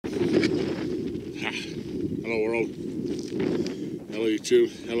Hello world. Hello YouTube.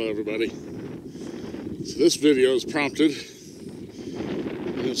 Hello everybody. So this video is prompted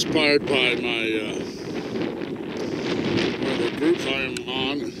and inspired by my one of the groups I am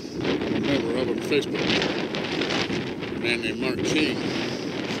on, I'm a member of on Facebook. A man named Mark King.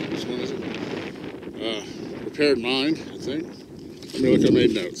 Which one is it? Prepared Mind, I think. Let me look, I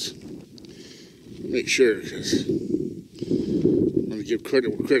made notes. Make sure, because I'm going to give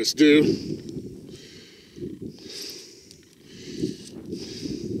credit where credit's due.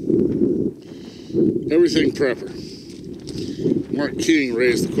 Everything prepper. Mark King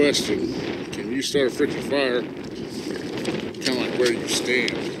raised the question, can you start a friction fire kind of like where you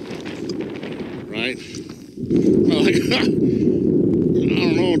stand, right? Well, like, I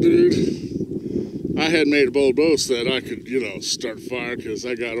don't know, dude. I had made a bold boast that I could, start a fire because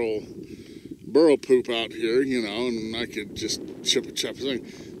I got old burrow poop out here, and I could just chip a thing.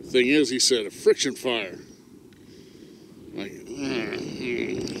 The thing is, he said, a friction fire. Like,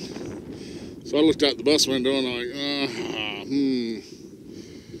 So I looked out the bus window and I'm like,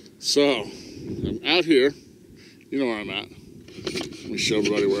 So, I'm out here. You know where I'm at. Let me show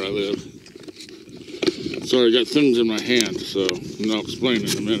everybody where I live. Sorry, I got things in my hand, so I'll explain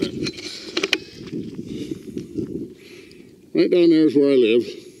in a minute. Right down there is where I live.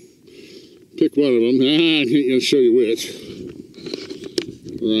 Pick one of them. I ain't gonna show you which.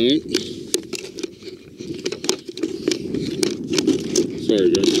 Right. Sorry,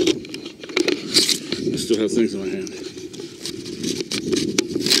 guys. I still have things in my hand.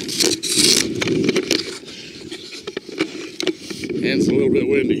 And it's a little bit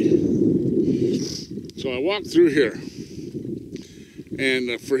windy. So I walked through here.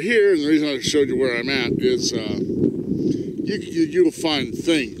 And for here, and the reason I showed you where I'm at is you'll find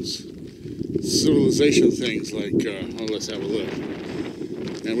things, civilization things like, let's have a look.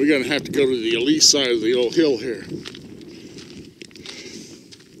 And we're going to have to go to the east side of the old hill here.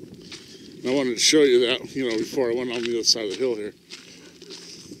 And I wanted to show you that, before I went on the other side of the hill here.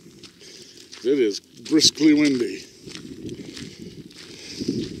 It is briskly windy.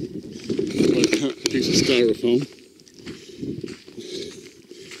 Piece of styrofoam.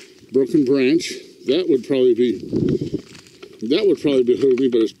 Broken branch. That would probably behoove me,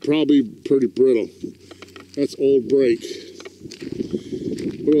 but it's probably pretty brittle. That's old brake.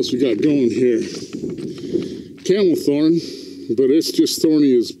 What else we got going here? Camel thorn, but it's just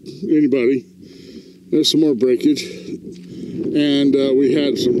thorny as anybody. There's some more breakage. And we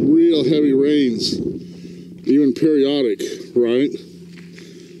had some real heavy rains, even periodic, right?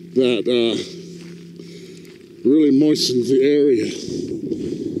 That really moistens the area.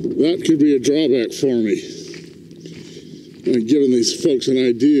 That could be a drawback for me. And giving these folks an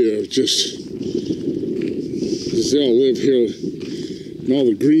idea of just they all live here in all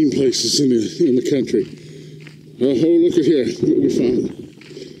the green places in the country. Oh, look at here, what we found.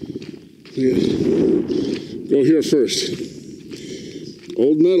 Yeah. Go here first.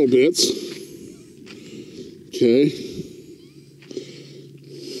 Old metal bits. Okay.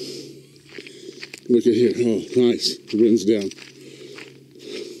 Look at here. Oh, nice. The wind's down.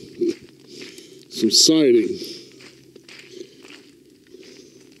 Some siding.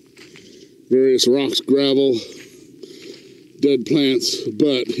 Various rocks, gravel, dead plants,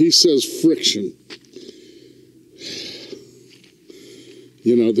 but he says friction.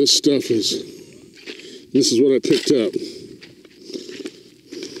 This stuff this is what I picked up.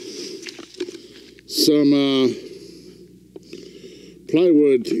 Some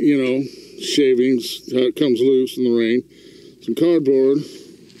plywood, shavings, how it comes loose in the rain. Some cardboard,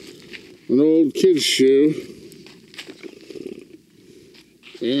 an old kid's shoe,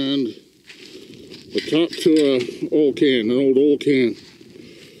 and the top to an old can.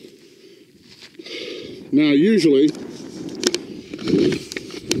 Now, usually,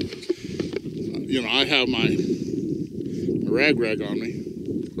 I have my rag on me,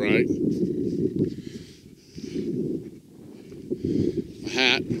 right? My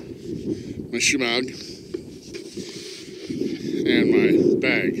hat, my shemagh, and my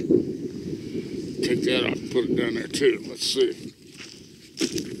bag. Take that off and put it down there too. Let's see.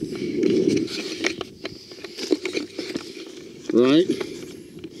 Right?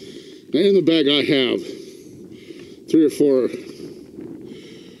 Now in the bag I have 3 or 4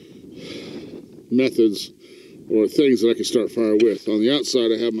 methods or things that I can start fire with. On the outside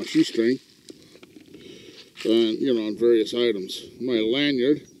I have my shoestring and on various items. My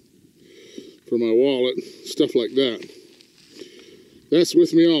lanyard for my wallet, stuff like that. That's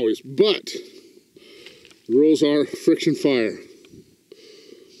with me always, but the rules are friction fire.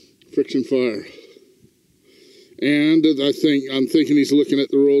 Friction fire. And I'm thinking he's looking at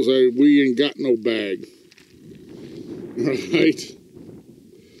the rules. We ain't got no bag. Right?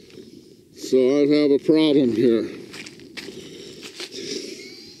 So I have a problem here.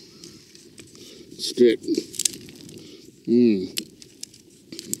 Stick.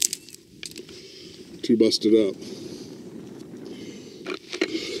 Too busted up.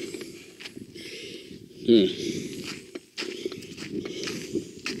 Yeah.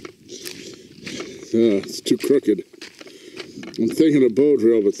 It's too crooked. I'm thinking of bow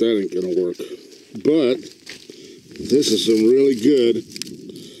drill, but that ain't gonna work. But this is some really good.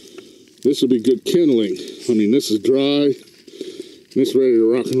 This will be good kindling. I mean, this is dry. This is ready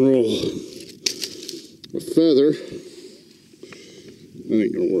to rock and roll. A feather. That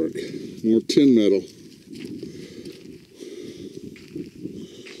ain't gonna work. More tin metal.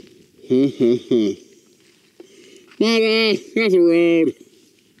 Mata, get off the road.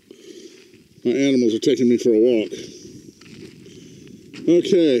 My animals are taking me for a walk.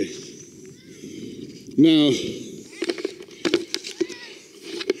 Okay. Now,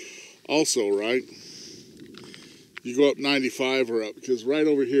 also, right, you go up 95 or up, because right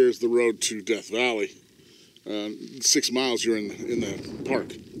over here is the road to Death Valley. 6 miles you're in the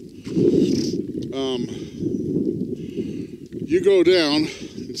park. You go down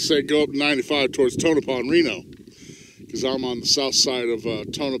and say go up 95 towards Tonopah and Reno, because I'm on the south side of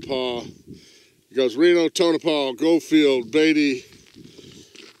Tonopah. It goes Reno, Tonopah, Goldfield, Beatty,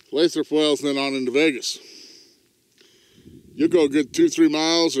 Lathrop Wells, and then on into Vegas. You'll go a good 2-3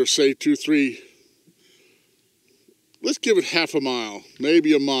 miles, or say 2-3. Let's give it half a mile,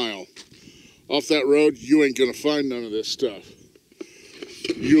 maybe a mile. Off that road, you ain't gonna find none of this stuff.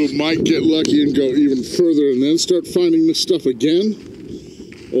 You might get lucky and go even further and then start finding this stuff again.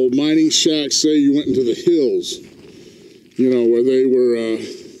 Old mining shacks, say you went into the hills, you know, where they were,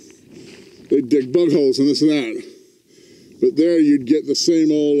 they'd dig bug holes and this and that. But there you'd get the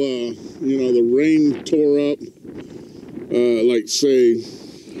same old, you know, the rain tore up, like say,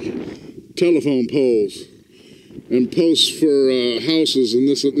 telephone poles and posts for houses and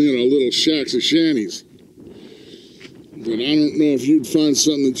this, you know, little shacks or shanties. But I don't know if you'd find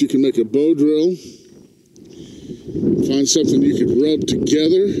something that you can make a bow drill, find something you could rub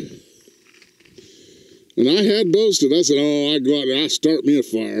together. And I had boasted, I said, oh, I'd go out there, I'll start me a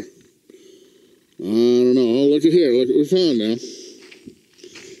fire. I don't know. Oh, look at here. Look what we found now.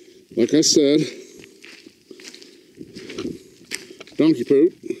 Like I said, donkey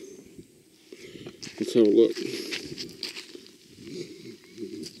poop. Let's have a look.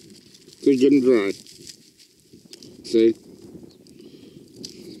 It's good and dry. See?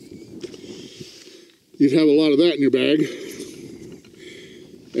 You'd have a lot of that in your bag.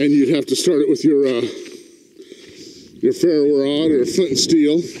 And you'd have to start it with your ferro rod or flint and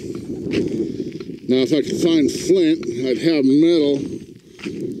steel. Now, if I could find flint, I'd have metal.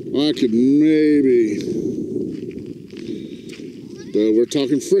 I could maybe, but we're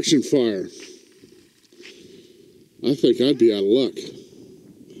talking friction fire. I think I'd be out of luck.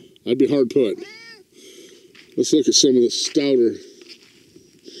 I'd be hard put. Let's look at some of the stouter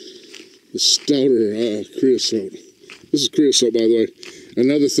creosote. This is creosote, by the way.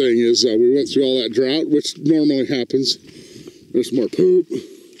 Another thing is we went through all that drought, which normally happens. There's more poop.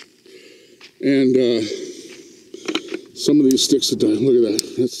 And some of these sticks are dying. Look at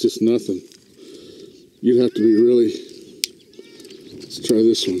that. That's just nothing. You'd have to be really... Let's try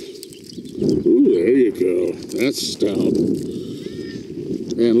this one. Ooh, there you go. That's stout.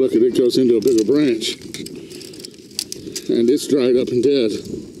 And look at it, goes into a bigger branch. And it's dried up and dead.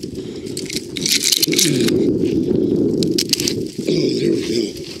 Oh, there we go.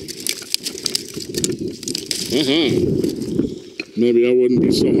 Aha. Maybe I wouldn't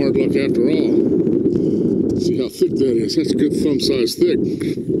be so hard luck after all. See how thick that is. That's a good thumb size thick.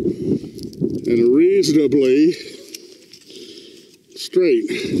 And reasonably straight.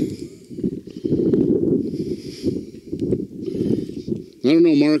 I don't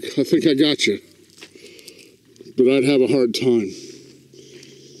know, Mark. I think I got you. But I'd have a hard time.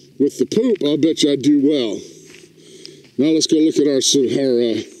 With the poop, I'll bet you I'd do well. Now let's go look at our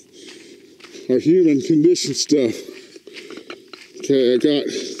human condition stuff. Okay, I got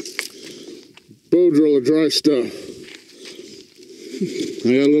bow drill of dry stuff. I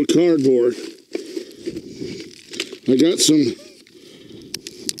got a little cardboard. I got some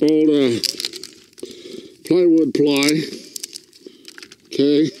old plywood ply.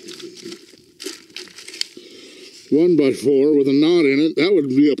 Okay. 1x4 with a knot in it. That would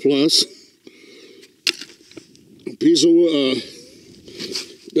be a plus. A piece of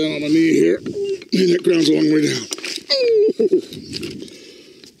down on my knee here. And that ground's a long way down.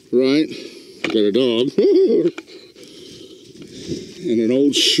 Right. Got a dog. And an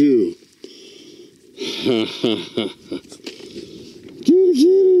old shoe. Ha ha ha ha. Kitty,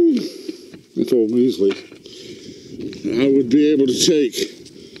 kitty. I told Measley I would be able to take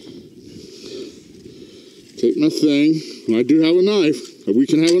my thing. And I do have a knife. We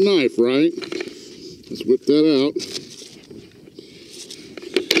can have a knife, right? Let's whip that out.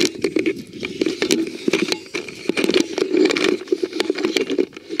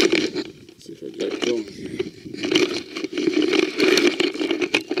 See if I get it going here.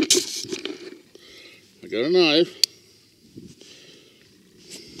 I got a knife.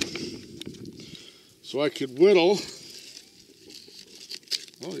 So I could whittle.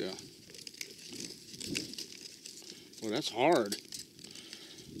 Oh yeah. Well, that's hard.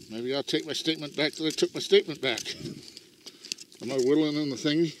 Maybe I'll take my statement back that I took my statement back. Am I whittling in the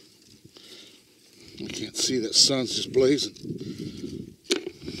thingy? I can't see, that sun's just blazing.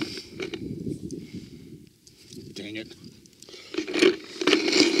 Dang it.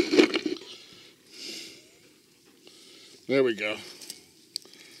 There we go.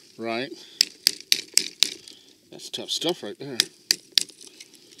 Right. That's tough stuff right there.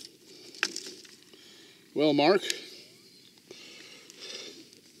 Well, Mark,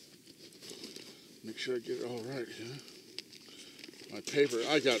 make sure I get it all right, yeah? My paper,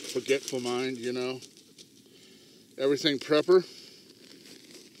 I got forgetful mind, you know. Everything prepper.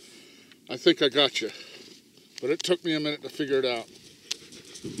 I think I got you. But it took me a minute to figure it out.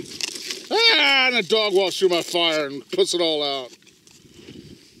 Ah, and a dog walks through my fire and puts it all out.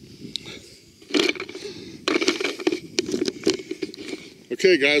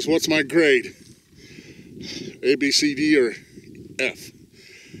 Okay, guys, what's my grade? A, B, C, D, or F?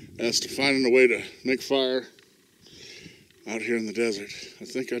 As to finding a way to make fire out here in the desert. I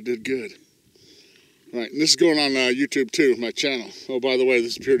think I did good. All right, and this is going on YouTube too, my channel. Oh, by the way,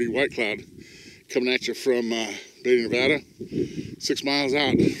 this is Purity White Cloud coming at you from Beatty, Nevada, 6 miles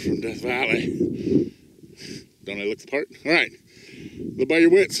out from Death Valley. Don't I look the part? All right, live by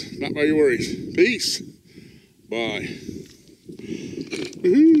your wits, not by your worries. Peace. Bye.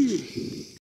 Woohoo.